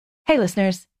Hey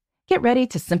listeners, get ready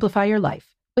to simplify your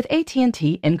life with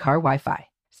AT&T in-car Wi-Fi.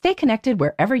 Stay connected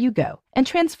wherever you go and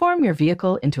transform your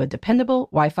vehicle into a dependable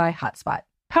Wi-Fi hotspot.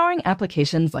 Powering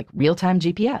applications like real-time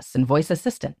GPS and voice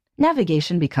assistant,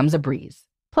 navigation becomes a breeze.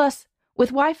 Plus,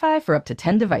 with Wi-Fi for up to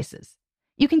 10 devices,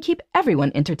 you can keep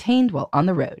everyone entertained while on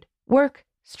the road, work,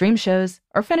 stream shows,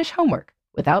 or finish homework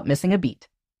without missing a beat.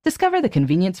 Discover the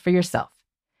convenience for yourself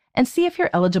and see if you're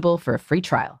eligible for a free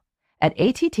trial at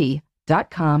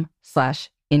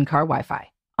att.com/in-car Wi-Fi.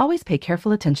 Always pay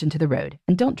careful attention to the road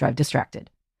and don't drive distracted.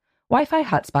 Wi-Fi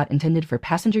hotspot intended for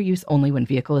passenger use only when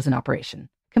vehicle is in operation.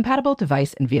 Compatible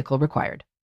device and vehicle required.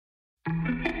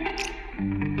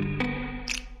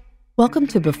 Welcome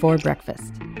to Before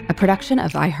Breakfast, a production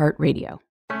of iHeartRadio.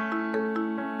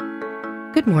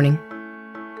 Good morning.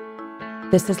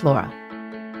 This is Laura.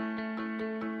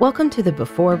 Welcome to the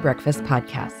Before Breakfast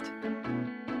podcast.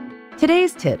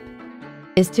 Today's tip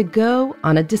is to go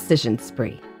on a decision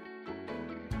spree.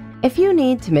 If you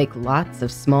need to make lots of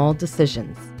small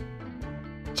decisions,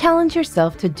 challenge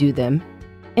yourself to do them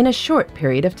in a short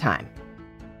period of time.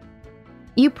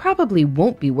 You probably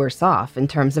won't be worse off in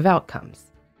terms of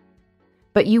outcomes,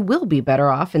 but you will be better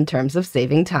off in terms of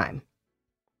saving time.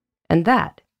 And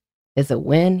that is a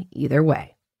win either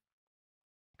way.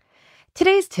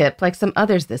 Today's tip, like some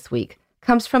others this week,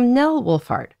 comes from Nell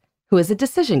Wolfhard, who is a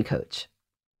decision coach.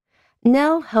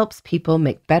 Nell helps people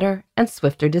make better and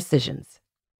swifter decisions.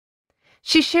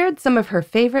 She shared some of her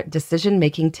favorite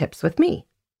decision-making tips with me,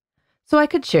 so I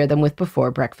could share them with Before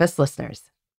Breakfast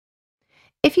listeners.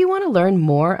 If you want to learn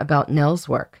more about Nell's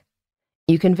work,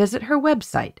 you can visit her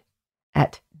website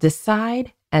at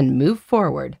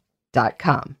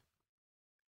decideandmoveforward.com.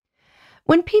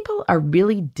 When people are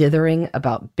really dithering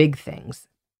about big things,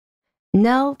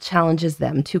 Nell challenges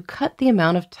them to cut the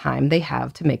amount of time they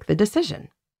have to make the decision.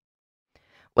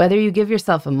 Whether you give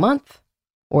yourself a month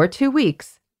or 2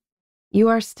 weeks, you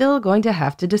are still going to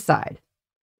have to decide.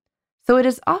 So it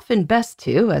is often best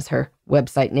to, as her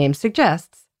website name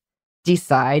suggests,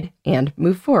 decide and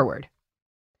move forward.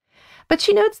 But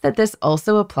she notes that this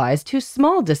also applies to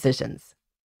small decisions.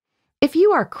 If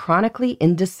you are chronically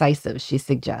indecisive, she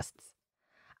suggests,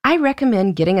 I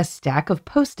recommend getting a stack of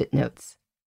Post-it notes,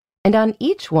 and on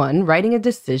each one writing a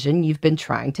decision you've been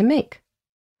trying to make.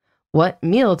 What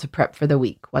meal to prep for the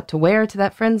week, what to wear to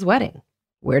that friend's wedding,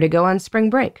 where to go on spring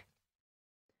break.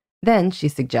 Then, she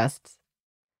suggests,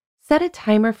 set a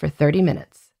timer for 30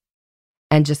 minutes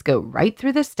and just go right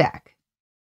through the stack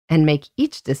and make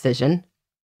each decision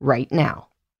right now.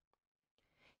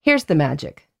 Here's the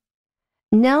magic.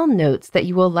 Nell notes that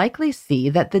you will likely see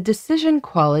that the decision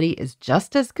quality is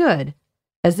just as good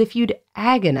as if you'd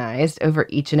agonized over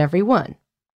each and every one.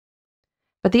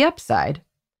 But the upside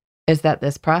is that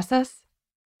this process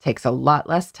takes a lot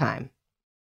less time.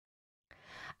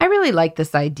 I really like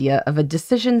this idea of a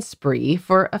decision spree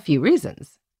for a few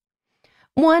reasons.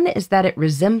 One is that it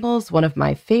resembles one of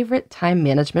my favorite time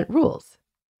management rules,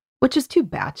 which is to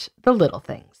batch the little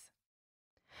things.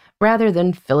 Rather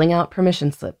than filling out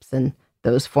permission slips and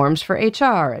those forms for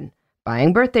HR and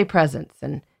buying birthday presents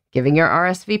and giving your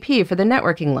RSVP for the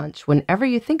networking lunch whenever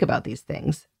you think about these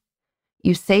things,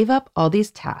 you save up all these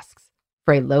tasks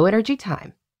for a low-energy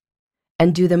time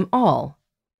and do them all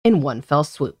in one fell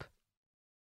swoop.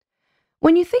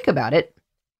 When you think about it,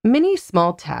 many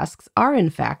small tasks are,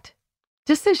 in fact,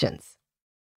 decisions.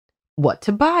 What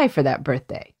to buy for that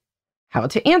birthday? How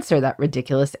to answer that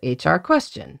ridiculous HR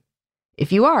question?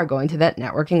 If you are going to that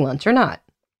networking lunch or not?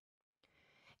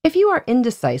 If you are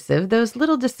indecisive, those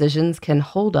little decisions can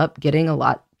hold up getting a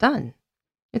lot done.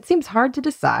 It seems hard to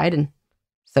decide, and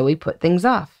so we put things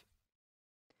off.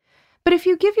 But if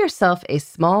you give yourself a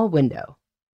small window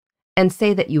and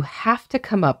say that you have to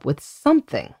come up with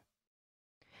something,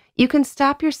 you can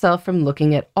stop yourself from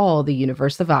looking at all the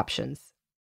universe of options.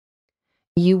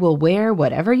 You will wear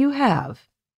whatever you have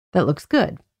that looks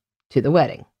good to the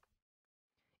wedding.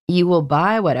 You will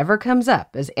buy whatever comes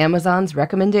up as Amazon's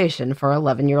recommendation for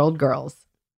 11-year-old girls.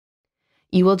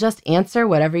 You will just answer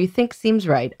whatever you think seems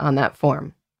right on that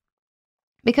form.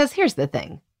 Because here's the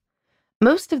thing.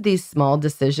 Most of these small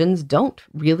decisions don't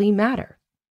really matter.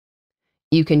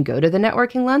 You can go to the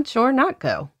networking lunch or not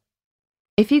go.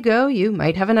 If you go, you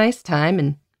might have a nice time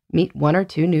and meet 1 or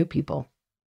 2 new people.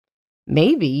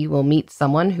 Maybe you will meet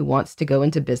someone who wants to go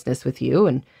into business with you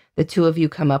and the two of you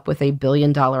come up with $1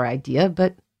 billion idea,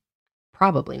 but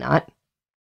probably not.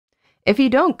 If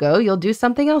you don't go, you'll do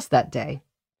something else that day,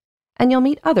 and you'll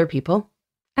meet other people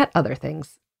at other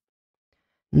things.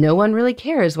 No one really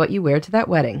cares what you wear to that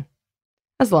wedding,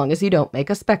 as long as you don't make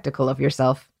a spectacle of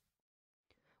yourself.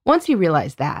 Once you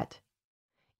realize that,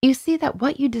 you see that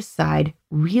what you decide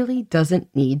really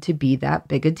doesn't need to be that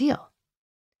big a deal.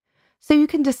 So you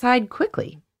can decide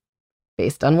quickly,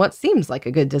 based on what seems like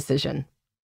a good decision.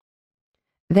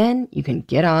 Then you can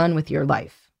get on with your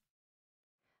life.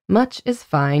 Much is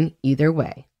fine either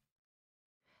way.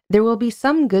 There will be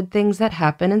some good things that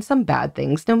happen and some bad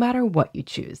things no matter what you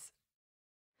choose.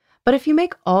 But if you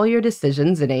make all your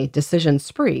decisions in a decision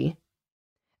spree,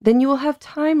 then you will have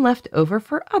time left over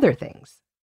for other things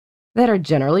that are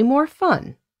generally more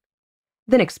fun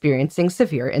than experiencing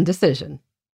severe indecision.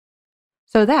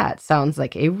 So that sounds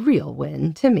like a real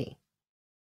win to me.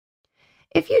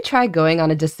 If you try going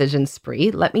on a decision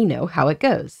spree, let me know how it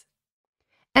goes.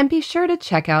 And be sure to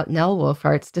check out Nell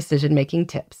Wolfhart's decision-making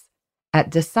tips at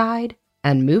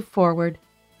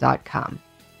decideandmoveforward.com.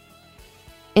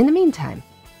 In the meantime,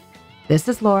 this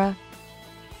is Laura.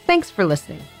 Thanks for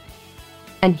listening.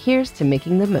 And here's to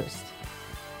making the most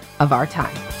of our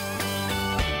time.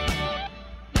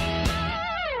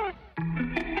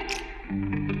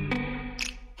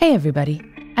 Hey everybody,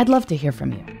 I'd love to hear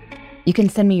from you. You can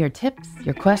send me your tips,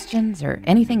 your questions, or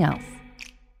anything else.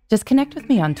 Just connect with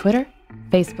me on Twitter,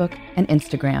 Facebook, and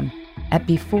Instagram at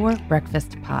Before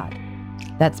Breakfast Pod.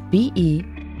 That's BE,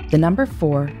 the number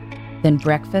 4, then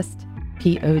breakfast,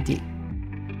 POD.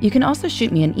 You can also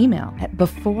shoot me an email at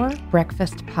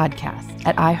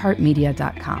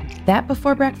beforebreakfastpodcast@iheartmedia.com. That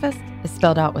Before Breakfast is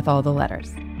spelled out with all the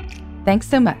letters. Thanks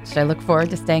so much. I look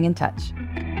forward to staying in touch.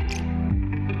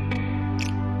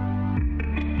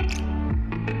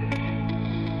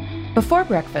 Before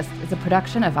Breakfast is a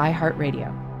production of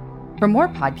iHeartRadio. For more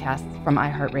podcasts from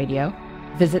iHeartRadio,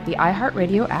 visit the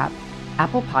iHeartRadio app,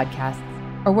 Apple Podcasts,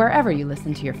 or wherever you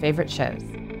listen to your favorite shows.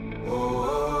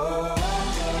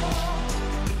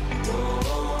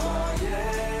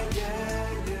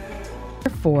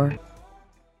 For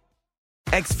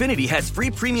Xfinity has free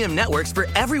premium networks for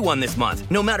everyone this month,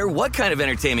 no matter what kind of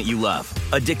entertainment you love.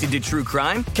 Addicted to true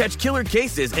crime? Catch killer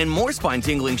cases and more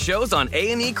spine-tingling shows on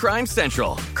A&E Crime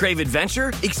Central. Crave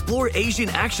adventure? Explore Asian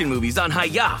action movies on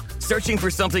Hi-YAH. Searching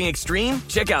for something extreme?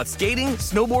 Check out skating,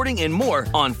 snowboarding, and more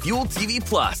on Fuel TV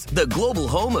Plus, the global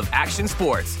home of action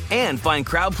sports. And find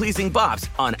crowd-pleasing bops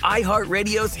on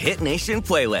iHeartRadio's Hit Nation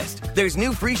playlist. There's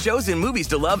new free shows and movies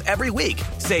to love every week.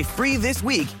 Say free this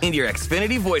week in your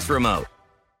Xfinity voice remote.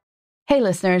 Hey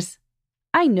listeners,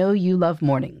 I know you love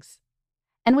mornings.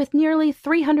 And with nearly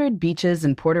 300 beaches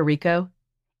in Puerto Rico,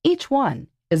 each one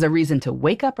is a reason to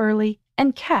wake up early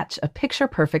and catch a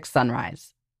picture-perfect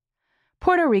sunrise.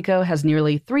 Puerto Rico has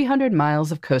nearly 300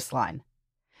 miles of coastline,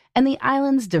 and the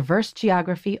island's diverse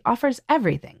geography offers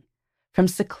everything from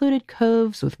secluded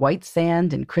coves with white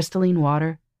sand and crystalline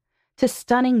water to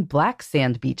stunning black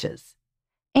sand beaches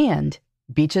and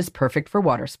beaches perfect for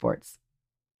water sports.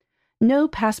 No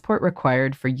passport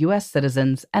required for U.S.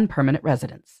 citizens and permanent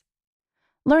residents.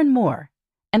 Learn more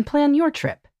and plan your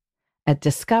trip at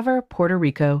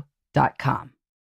discoverpuertorico.com.